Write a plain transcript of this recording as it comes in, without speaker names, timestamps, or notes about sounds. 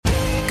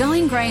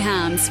Going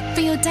Greyhounds for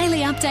your daily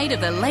update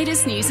of the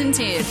latest news and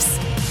tips.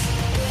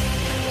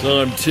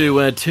 Time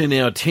to turn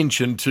our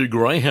attention to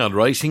greyhound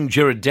racing.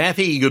 Gerard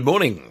Daffy, good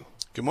morning.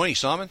 Good morning,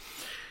 Simon.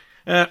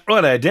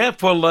 Righto,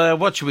 Daff. Well,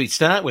 what should we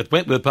start with?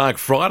 Wentworth Park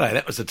Friday.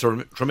 That was a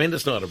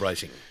tremendous night of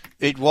racing.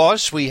 It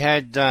was. We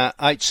had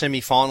 8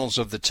 semi-finals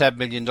of the TAB $1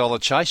 Million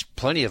Chase.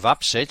 Plenty of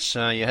upsets.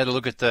 You had a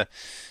look at the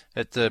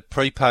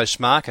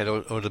pre-post market.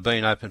 It would have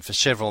been open for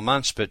several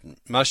months, but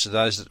most of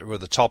those that were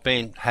the top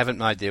end haven't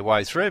made their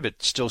way through,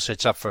 but still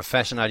sets up for a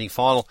fascinating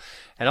final.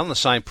 And on the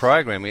same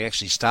program, we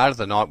actually started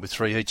the night with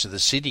 3 heats of the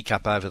Sydney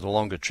Cup over the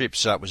longer trip,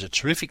 so it was a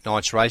terrific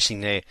night's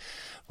racing there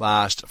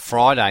last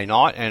Friday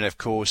night, and of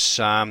course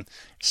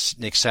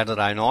next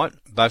Saturday night,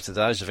 both of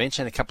those events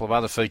and a couple of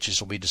other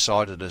features will be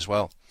decided as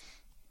well.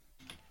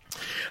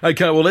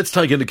 Okay, well, let's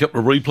take in a couple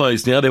of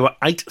replays now. There were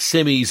 8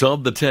 semis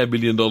of the TAB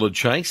 $1 Million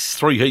Chase,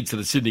 3 heats of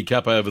the Sydney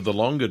Cup over the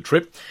longer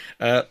trip.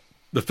 The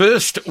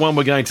first one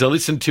we're going to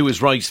listen to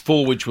is race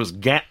 4, which was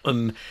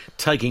Gatlin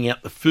taking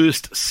out the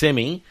first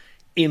semi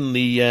in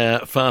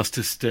the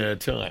fastest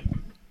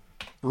time.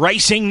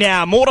 Racing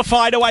now,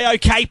 Mortified away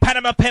okay,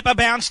 Panama Pepper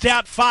bounced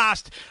out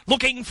fast,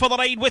 looking for the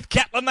lead with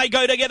Gatlin, they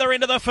go together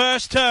into the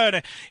first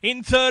turn.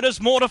 In third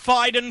is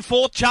Mortified and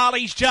fourth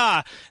Charlie's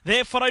Jar.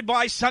 They're followed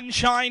by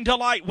Sunshine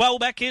Delight, well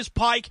back is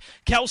Pike,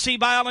 Kelsey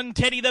Bale and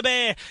Teddy the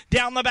Bear.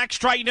 Down the back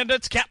straight and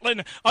it's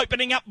Gatlin,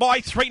 opening up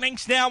by 3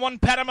 lengths now on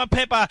Panama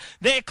Pepper.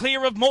 They're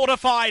clear of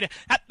Mortified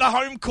at the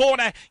home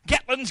corner.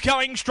 Gatlin's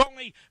going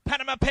strongly,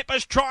 Panama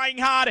Pepper's trying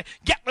hard.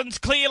 Gatlin's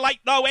clear late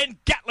though, and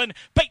Gatlin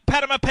beat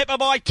Panama Pepper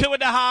by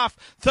 2.5.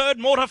 Third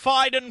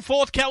Mortified and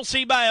fourth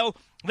Kelsey Bale.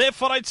 There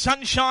followed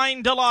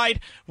Sunshine Delight.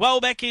 Well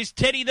back is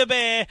Teddy the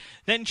Bear.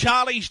 Then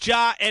Charlie's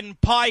Jar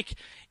and Pike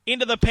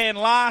into the pen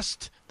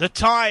last. The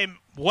time,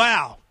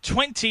 wow,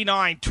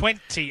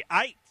 29.28.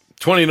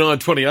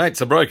 29.28,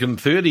 it's a broken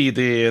 30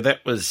 there.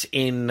 That was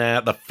in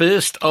the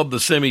first of the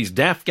semis.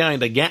 Daff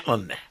going to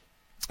Gatlin.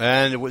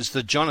 And it was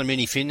the John and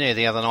Minnie Finn there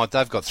the other night.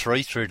 They've got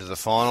 3 through to the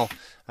final.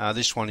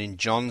 This one in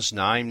John's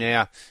name.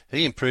 Now,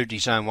 he improved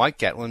his own weight,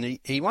 Gatlin.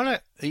 He won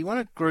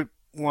a Group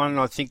 1,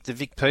 I think, the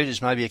Vic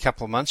Peters maybe a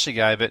couple of months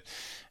ago, but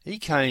he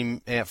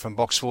came out from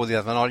box 4 the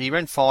other night. He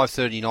ran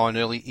 5.39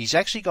 early. He's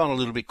actually gone a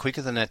little bit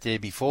quicker than that there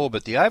before,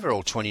 but the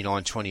overall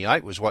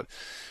 29.28 was what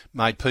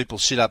made people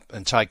sit up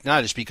and take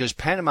notice, because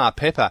Panama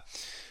Pepper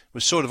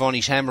was sort of on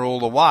his hammer all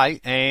the way,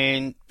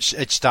 and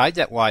it stayed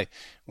that way.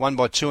 Won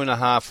by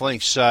 2.5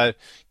 lengths, so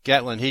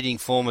Gatlin hitting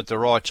form at the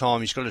right time.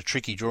 He's got a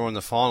tricky draw in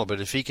the final,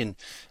 but if he can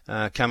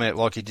come out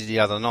like he did the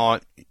other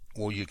night,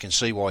 well, you can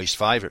see why he's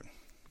favourite.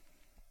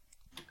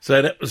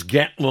 So that was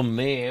Gatlin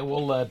there.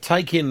 We'll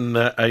take in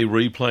a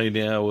replay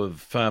now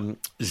of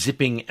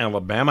Zipping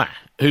Alabama,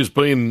 who's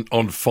been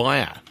on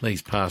fire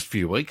these past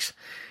few weeks,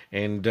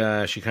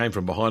 and she came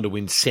from behind to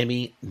win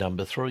semi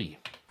number 3.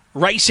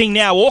 Racing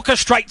now,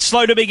 Orchestrate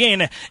slow to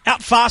begin.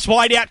 Out fast,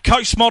 wide out,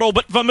 Coast Model,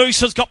 but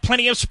Vamoose has got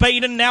plenty of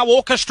speed, and now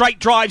Orchestrate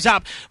drives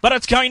up. But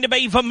it's going to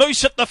be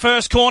Vamoose at the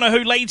first corner who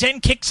leads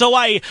and kicks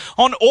away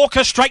on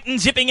Orchestrate, and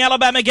Zipping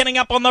Alabama getting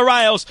up on the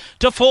rails.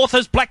 To fourth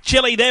is Black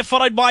Chili, they're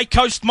followed by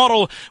Coast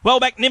Model.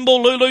 Well back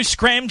Nimble Lulu,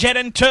 Scramjet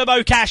and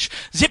Turbo Cash.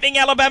 Zipping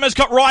Alabama's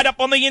got right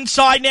up on the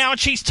inside now, and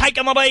she's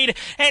taken the lead,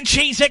 and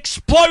she's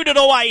exploded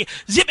away.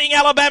 Zipping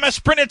Alabama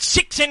sprinted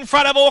 6 in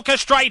front of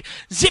Orchestrate.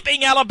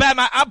 Zipping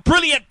Alabama, a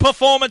brilliant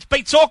performance,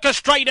 beats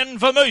Orchestrate and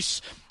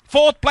Vamoose.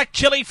 Fourth, Black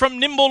Chili from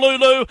Nimble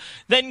Lulu.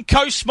 Then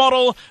Coast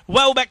Model,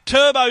 Wellback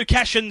Turbo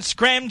Cash and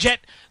Scramjet.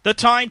 The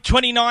time,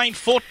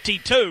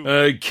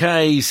 29.42.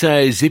 Okay,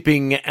 so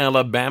Zipping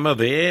Alabama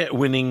there,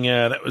 winning,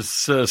 that was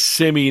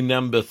semi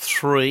number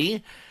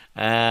 3.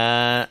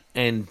 So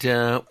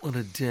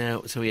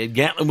we had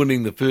Gatlin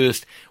winning the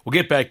first. We'll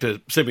get back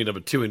to semi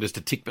number 2 in just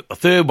a tick, but the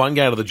third one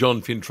go to the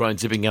John Finn train,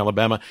 Zipping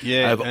Alabama,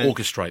 over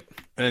Orchestrate.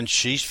 And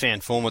she's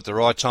found form at the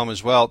right time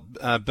as well.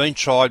 Been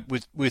tried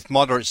with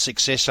moderate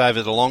success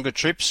over the longer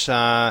trips.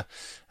 The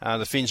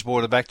Finns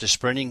brought her back to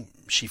sprinting.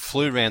 She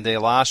flew around there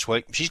last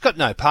week. She's got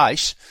no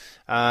pace,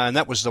 and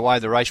that was the way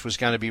the race was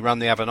going to be run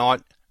the other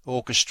night.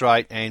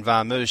 Orchestrate and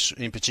Vamoose,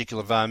 in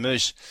particular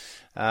Vamoose,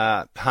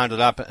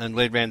 hunted up and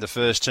led round the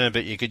first turn,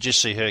 but you could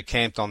just see her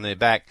camped on their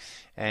back.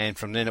 And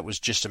from then it was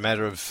just a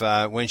matter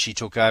of when she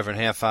took over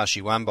and how far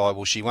she won by.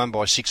 Well, she won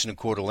by 6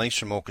 1/4 lengths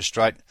from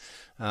Orchestrate.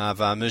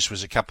 Vamoose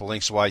was a couple of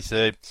lengths away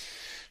third.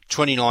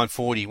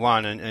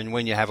 29.41, and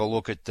when you have a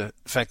look at the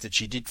fact that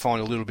she did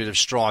find a little bit of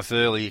strife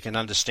early, you can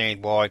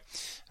understand why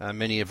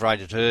many have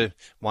rated her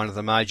one of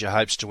the major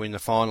hopes to win the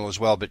final as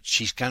well. But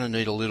she's going to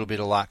need a little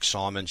bit of luck,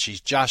 Simon. She's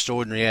just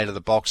ordinary out of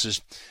the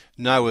boxes,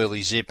 no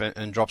early zip,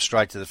 and drop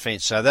straight to the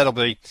fence. So that'll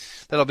be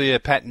her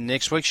pattern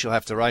next week. She'll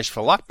have to race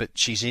for luck, but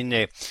she's in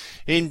there.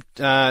 In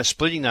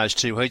splitting those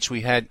 2 heats,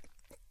 we had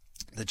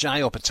the Jay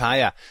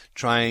Opatea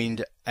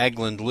trained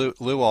Agland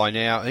Luai.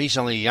 Now, he's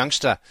only a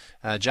youngster.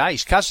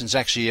 Jay's cousin's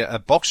actually a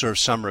boxer of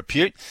some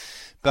repute,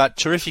 but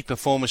terrific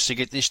performance to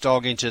get this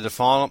dog into the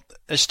final.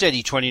 A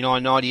steady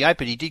 29.98,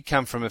 but he did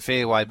come from a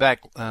fair way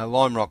back.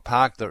 Lime Rock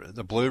Park,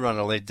 the blue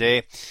runner led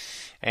there.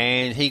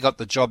 and he got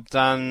the job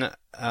done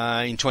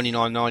in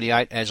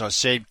 29.98. As I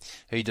said,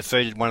 he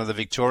defeated one of the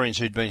Victorians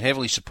who'd been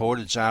heavily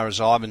supported, Zara's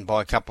Ivan,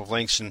 by a couple of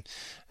lengths, and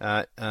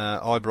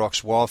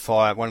Ibrox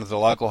Wildfire, one of the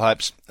local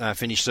hopes,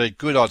 finished third.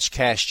 Good Odds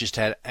Cash just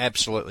had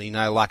absolutely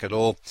no luck at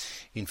all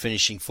in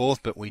finishing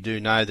fourth, but we do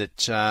know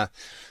that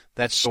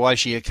that's the way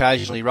she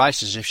occasionally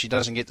races. If she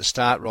doesn't get the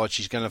start right,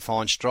 she's going to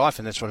find strife,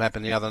 and that's what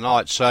happened the other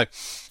night. So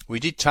we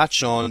did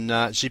touch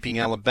on Zipping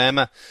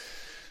Alabama.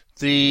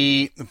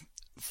 The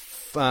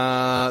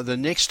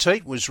next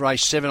heat was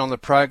race 7 on the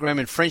program,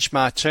 and French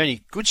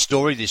Martini, good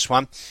story this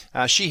one.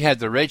 She had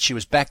the red. She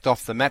was backed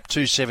off the map,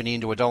 $2.70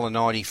 into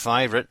 $1.90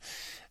 favourite.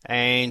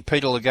 And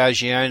Peter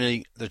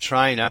Lagagione, the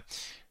trainer,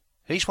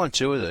 he's won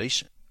 2 of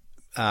these.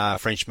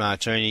 French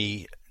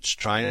Martini's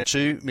trainer,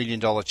 $2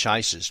 million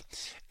chases.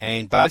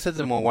 And both of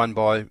them were won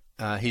by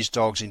his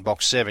dogs in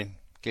box 7.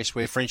 Guess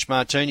where French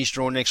Martini's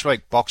drawn next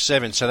week? Box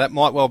 7. So that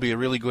might well be a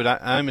really good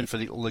omen for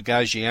the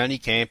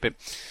Lagagione camp.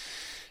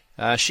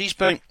 But she's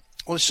been...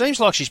 Well, it seems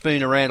like she's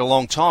been around a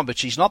long time, but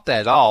she's not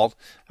that old.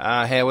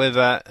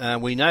 However,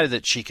 we know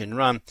that she can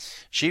run.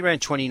 She ran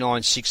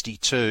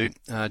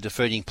 29.62,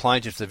 defeating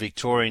Plaintiff, the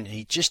Victorian.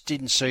 He just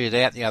didn't see it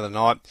out the other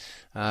night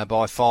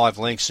by 5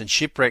 lengths. And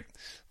Shipwreck,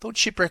 thought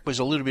Shipwreck was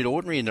a little bit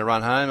ordinary in the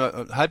run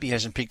home. I hope he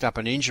hasn't picked up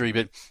an injury,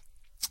 but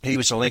he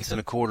was a length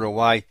and a quarter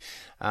away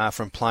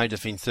from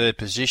Plaintiff in third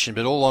position.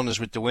 But all honours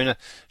with the winner.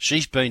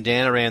 She's been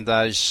down around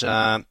those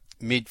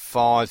mid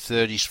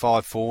 530s,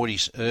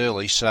 540s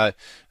early, so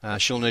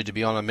she'll need to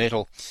be on a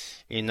medal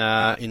in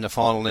the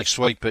final next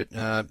week. But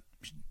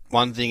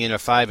one thing in her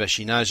favour,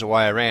 she knows her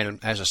way around,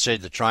 and as I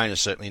said, the trainer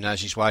certainly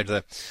knows his way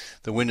to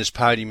the winner's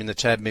podium in the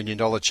TAB $1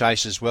 Million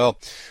Chase as well.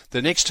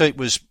 The next heat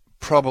was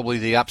probably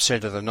the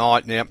upset of the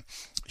night. Now,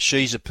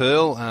 She's a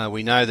Pearl.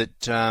 We know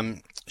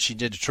that she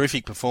did a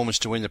terrific performance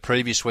to win the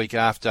previous week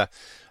after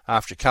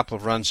a couple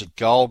of runs at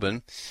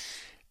Goulburn,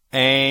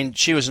 and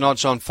she was an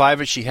odds-on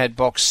favourite. She had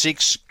box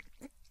 6.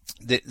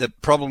 The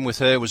problem with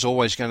her was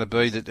always going to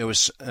be that there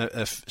was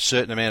a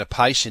certain amount of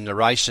pace in the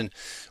race, and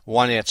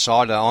one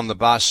outsider on the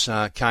bus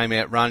came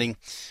out running.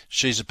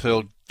 She's a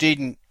Pearl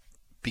didn't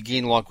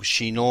begin like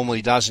she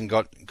normally does and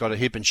got a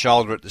hip and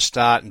shoulder at the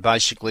start, and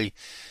basically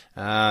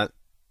that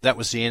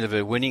was the end of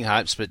her winning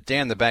hopes. But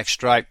down the back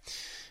straight,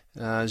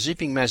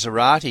 Zipping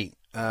Maserati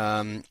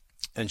and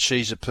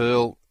She's a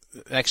Pearl.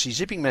 Actually,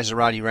 Zipping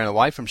Maserati ran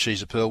away from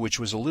She's a Pearl, which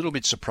was a little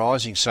bit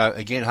surprising. So,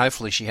 again,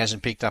 hopefully she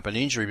hasn't picked up an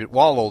injury. But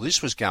while all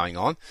this was going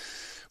on,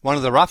 one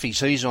of the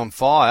roughies, He's on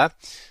Fire,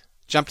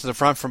 jumped to the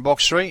front from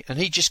box 3, and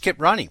he just kept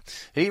running.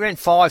 He ran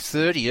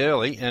 5:30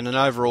 early and an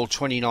overall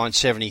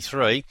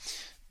 29.73.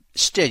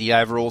 Steady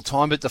overall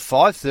time, but the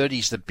 5:30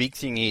 is the big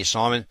thing here,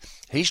 Simon.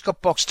 He's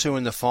got box 2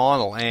 in the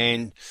final,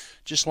 and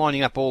just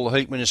lining up all the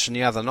heat winners from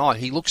the other night,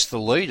 he looks the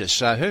leader.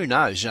 So who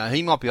knows?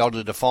 He might be able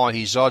to defy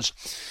his odds.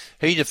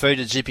 He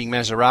defeated Zipping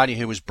Maserati,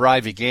 who was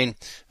brave again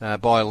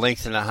by a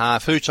length and a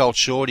half. Who Told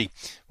Shorty,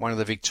 one of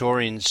the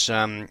Victorians,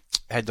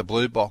 had the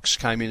blue box,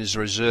 came in as a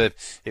reserve.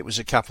 It was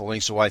a couple of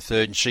lengths away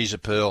third, and She's a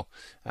Pearl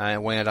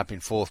wound up in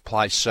 4th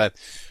place. So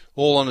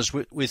all honours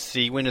with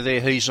the winner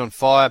there, He's on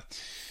Fire.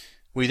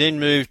 We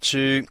then moved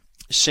to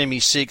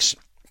semi-6.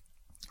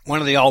 One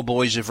of the old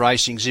boys of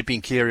racing,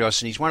 Zipping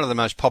Kyrios, and he's one of the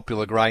most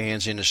popular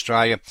greyhounds in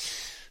Australia.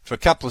 For a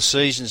couple of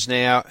seasons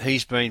now,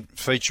 he's been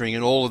featuring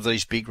in all of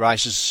these big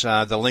races,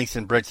 the length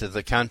and breadth of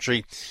the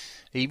country.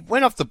 He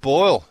went off the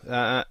boil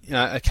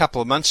a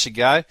couple of months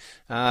ago,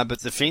 but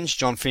the Finns,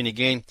 John Finn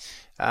again,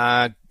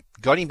 got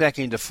him back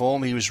into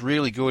form. He was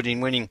really good in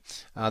winning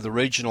the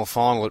regional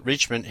final at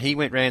Richmond. He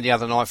went round the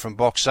other night from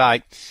box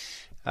 8.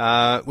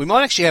 We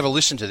might actually have a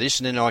listen to this,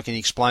 and then I can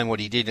explain what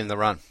he did in the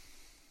run.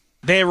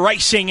 They're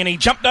racing, and he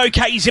jumped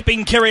okay,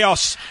 Zipping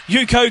Kyrios.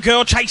 Yuko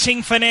Girl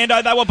chasing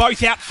Fernando. They were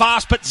both out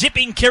fast, but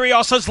Zipping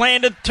Kyrios has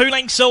landed 2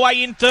 lengths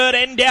away in third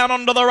and down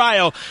onto the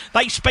rail.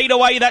 They speed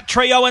away, that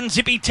trio, and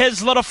Zippy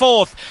Tesla to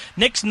 4th.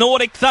 Next,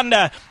 Nordic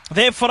Thunder.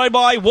 They're followed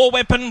by War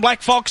Weapon,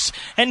 Black Fox,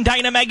 and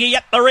Dana Maggie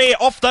at the rear.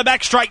 Off the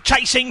back straight,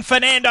 chasing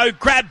Fernando.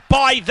 Grabbed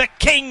by the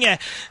King.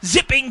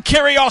 Zipping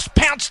Kyrios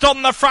pounced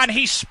on the front.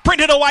 He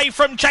sprinted away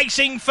from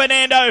chasing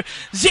Fernando.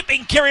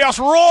 Zipping Kyrios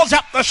roars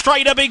up the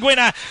straight, a big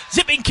winner.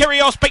 Zipping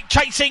Kyrios beat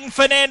chasing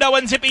Fernando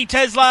and Zippy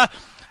Tesla.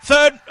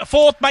 3rd,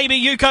 4th,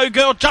 maybe Yuko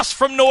Girl, just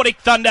from Nordic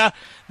Thunder.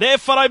 They're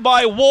followed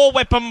by War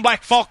Weapon,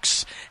 Black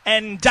Fox,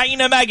 and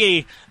Dana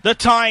Maggie. The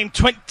time,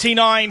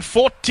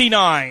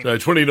 29.49. So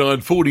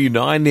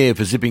 29.49 there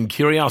for Zipping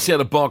Kyrios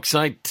out of box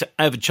 8,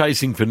 over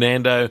chasing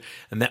Fernando,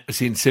 and that was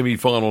in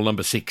semi-final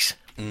number 6.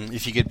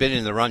 If you could bet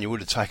in the run, you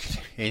would have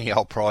taken any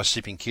old price,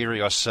 Zipping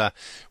Kyrios,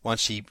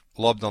 once he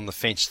lobbed on the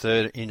fence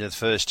third into the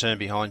first turn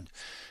behind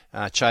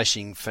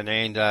chasing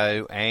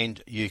Fernando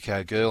and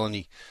Yuko Girl, and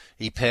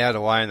he powered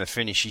away in the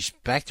finish. He's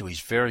back to his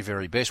very,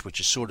 very best, which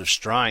is sort of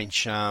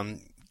strange,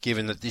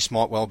 given that this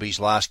might well be his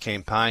last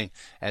campaign,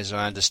 as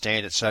I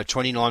understand it. So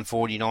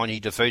 29.49,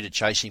 he defeated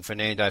chasing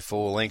Fernando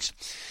 4 lengths.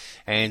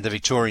 And the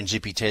Victorian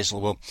Zippy Tesla,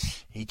 well,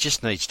 he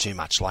just needs too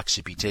much luck,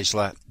 Zippy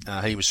Tesla.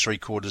 He was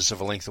 3/4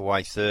 of a length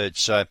away third.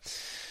 So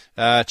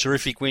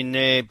Terrific win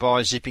there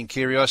by Zipping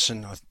Kyrgios,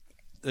 and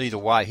either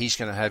way, he's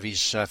going to have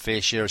his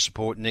fair share of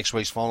support in next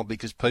week's final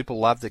because people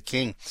love the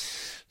King.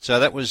 So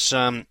that was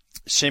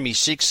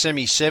semi-6.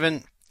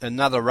 Semi-7,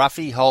 another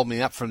roughie, hold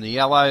me up from the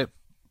yellow.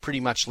 Pretty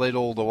much led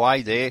all the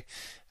way there.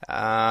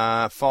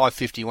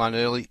 5.51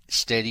 early,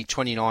 steady,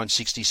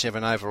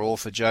 29.67 overall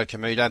for Joe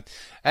Comedo.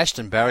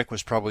 Aston Barrack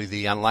was probably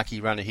the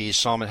unlucky runner here.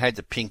 Simon had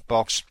the pink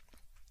box,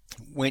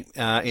 went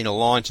in a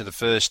line to the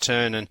first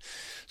turn, and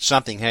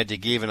something had to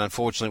give, and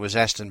unfortunately it was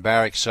Aston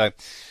Barrack, so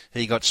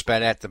he got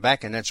spat out the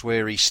back, and that's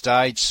where he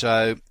stayed.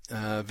 So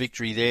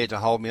victory there to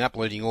hold me up,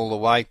 leading all the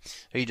way.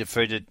 He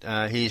defeated,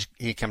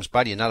 here comes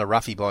Buddy, another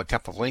roughie by a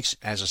couple of lengths,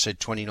 as I said,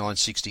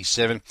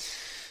 29.67.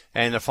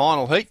 And the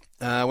final heat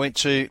went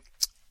to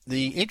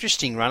the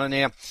interesting runner.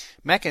 Now,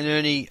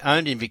 McInerney,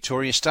 owned in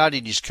Victoria,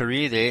 started his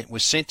career there,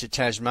 was sent to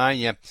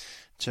Tasmania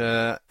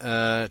to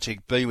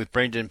be with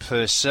Brendan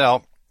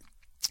Purcell.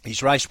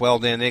 He's raced well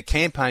down there,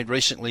 campaigned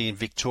recently in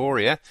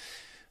Victoria,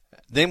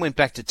 then went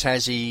back to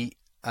Tassie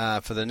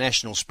for the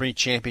National Sprint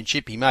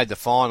Championship. He made the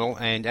final,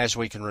 and as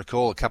we can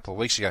recall a couple of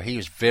weeks ago, he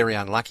was very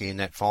unlucky in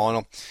that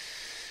final.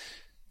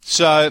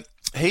 So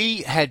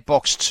he had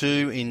box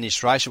 2 in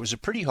this race. It was a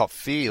pretty hot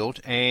field,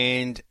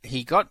 and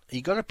he got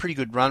a pretty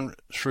good run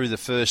through the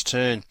first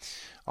turn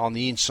on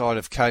the inside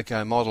of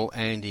Coco Model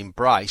and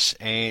Embrace.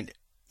 And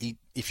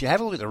if you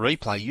have a look at the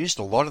replay, he used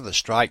a lot of the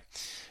straight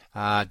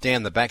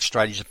down the back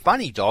straight. He's a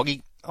funny dog.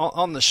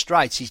 On the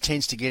straights, he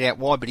tends to get out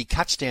wide, but he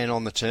cuts down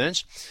on the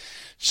turns.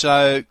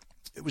 So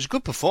it was a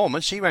good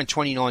performance. He ran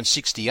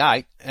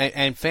 29.68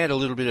 and found a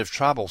little bit of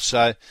trouble.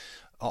 So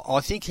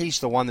I think he's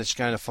the one that's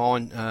going to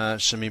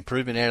find some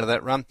improvement out of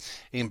that run.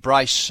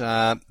 Embrace,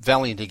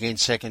 valiant again,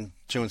 second,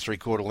 2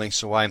 3/4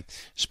 lengths away.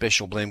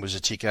 Special Blend was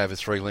a tick over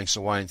 3 lengths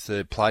away in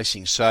third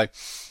placing. So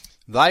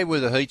they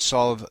were the heats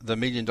of the $1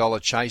 Million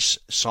Chase,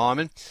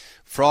 Simon.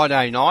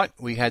 Friday night,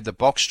 we had the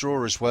box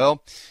draw as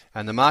well,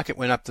 and the market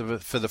went up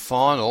for the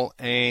final,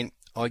 and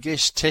I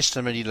guess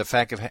testimony to the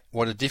fact of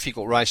what a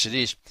difficult race it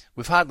is.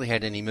 We've hardly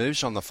had any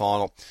moves on the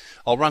final.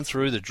 I'll run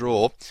through the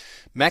draw.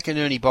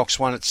 McInerney box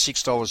 1 at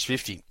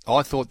 $6.50.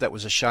 I thought that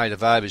was a shade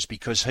of overs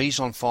because he's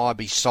on fire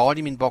beside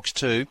him in box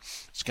 2.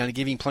 It's going to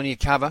give him plenty of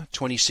cover,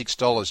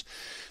 $26.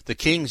 The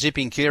King,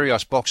 Zipping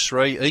Kyrgios, box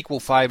 3, equal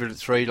favourite at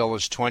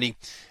 $3.20.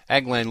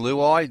 Aglan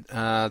Luai,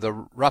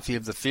 the roughie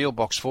of the field,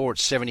 box 4 at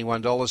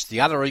 $71. The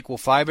other equal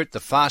favourite, the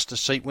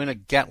fastest seat winner,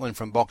 Gatlin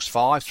from box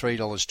 5,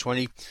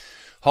 $3.20.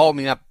 Hold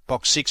Me Up,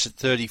 box 6 at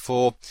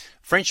 $34.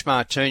 French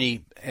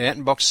Martini out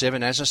in box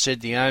 7, as I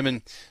said, the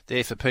Omen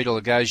there for Peter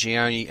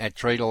Lagosioni at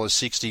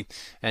 $3.60.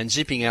 And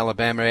Zipping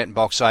Alabama out in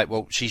box 8.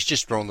 Well, she's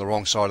just drawn the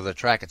wrong side of the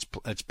track.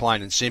 It's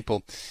plain and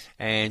simple.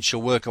 And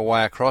she'll work her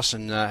way across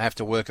and have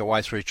to work her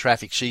way through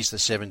traffic. She's the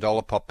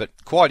 $7 pop. But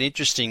quite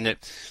interesting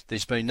that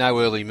there's been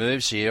no early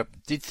moves here. I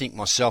did think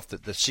myself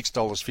that the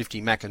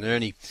 $6.50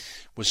 McInerney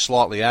was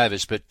slightly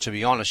overs. But to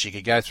be honest, you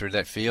could go through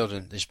that field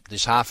and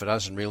there's half a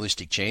dozen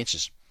realistic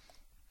chances.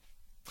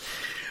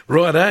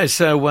 Righto,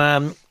 so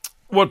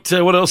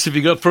what else have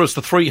you got for us?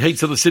 The 3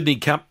 heats of the Sydney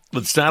Cup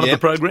that started the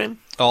program?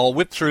 I'll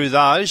whip through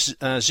those.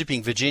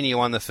 Zipping Virginia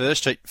won the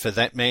first heat for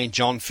that man.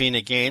 John Finn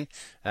again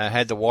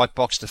had the white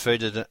box,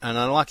 defeated an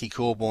unlucky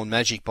Corborn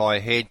Magic by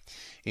a head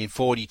in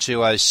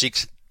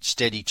 42.06.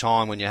 Steady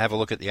time when you have a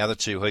look at the other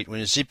 2 heat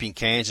winners. Zipping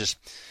Kansas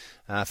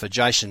for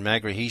Jason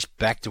Magri, he's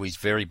back to his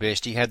very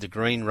best. He had the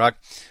green rug,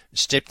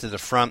 stepped to the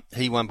front.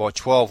 He won by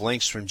 12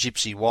 lengths from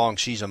Gypsy Wong.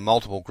 She's a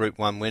multiple Group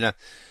 1 winner.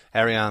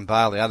 Ariane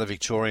Bale, the other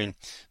Victorian,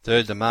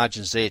 third. The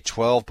margins there,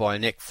 12 by a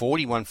neck,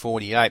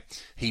 41.48.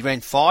 He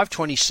ran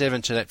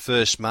 5.27 to that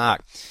first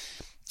mark.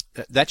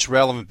 That's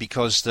relevant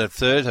because the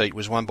third heat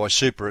was won by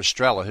Super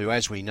Estrella, who,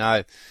 as we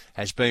know,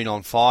 has been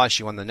on fire.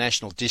 She won the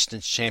National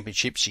Distance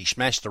Championship. She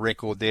smashed the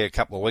record there a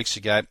couple of weeks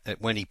ago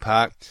at Wendy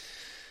Park.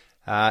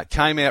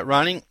 Came out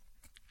running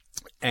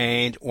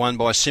and won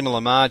by a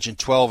similar margin,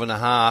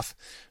 12.5,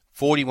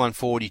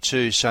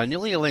 41.42. So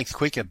nearly a length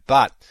quicker,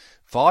 but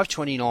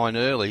 5.29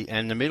 early,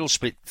 and the middle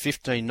split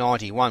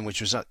 15.91, which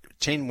was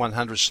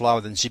 10/100 slower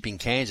than Zipping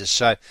Kansas.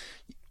 So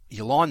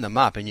you line them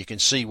up and you can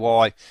see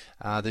why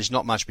there's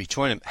not much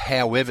between them.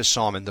 However,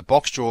 Simon, the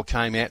box draw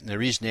came out and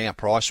there is now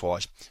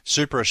price-wise.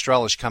 Super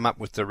Australia's come up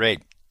with the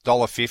red,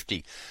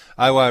 $1.50.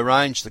 OO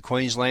Range, the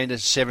Queenslander,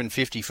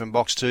 $7.50 from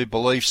box 2.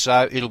 Believe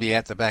So, it'll be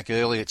out the back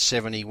early at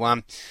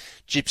 $71.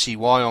 Gypsy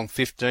Wyong,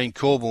 $15.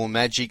 Corborn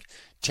Magic,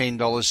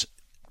 $10.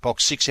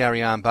 Box 6,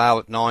 Ariane Bale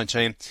at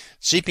 $19.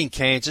 Zipping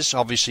Kansas,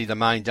 obviously the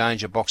main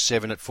danger, box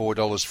 7 at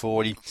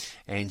 $4.40.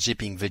 And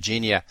Zipping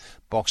Virginia,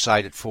 box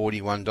 8 at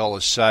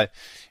 $41. So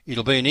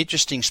it'll be an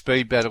interesting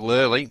speed battle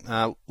early.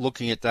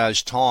 Looking at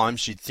those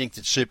times, you'd think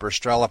that Super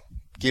Estrella,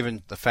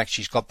 given the fact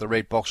she's got the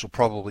red box, will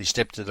probably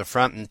step to the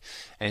front,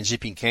 and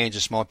Zipping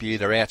Kansas might be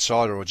either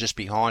outside or just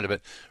behind her.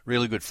 But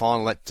really good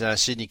final at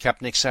Sydney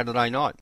Cup next Saturday night.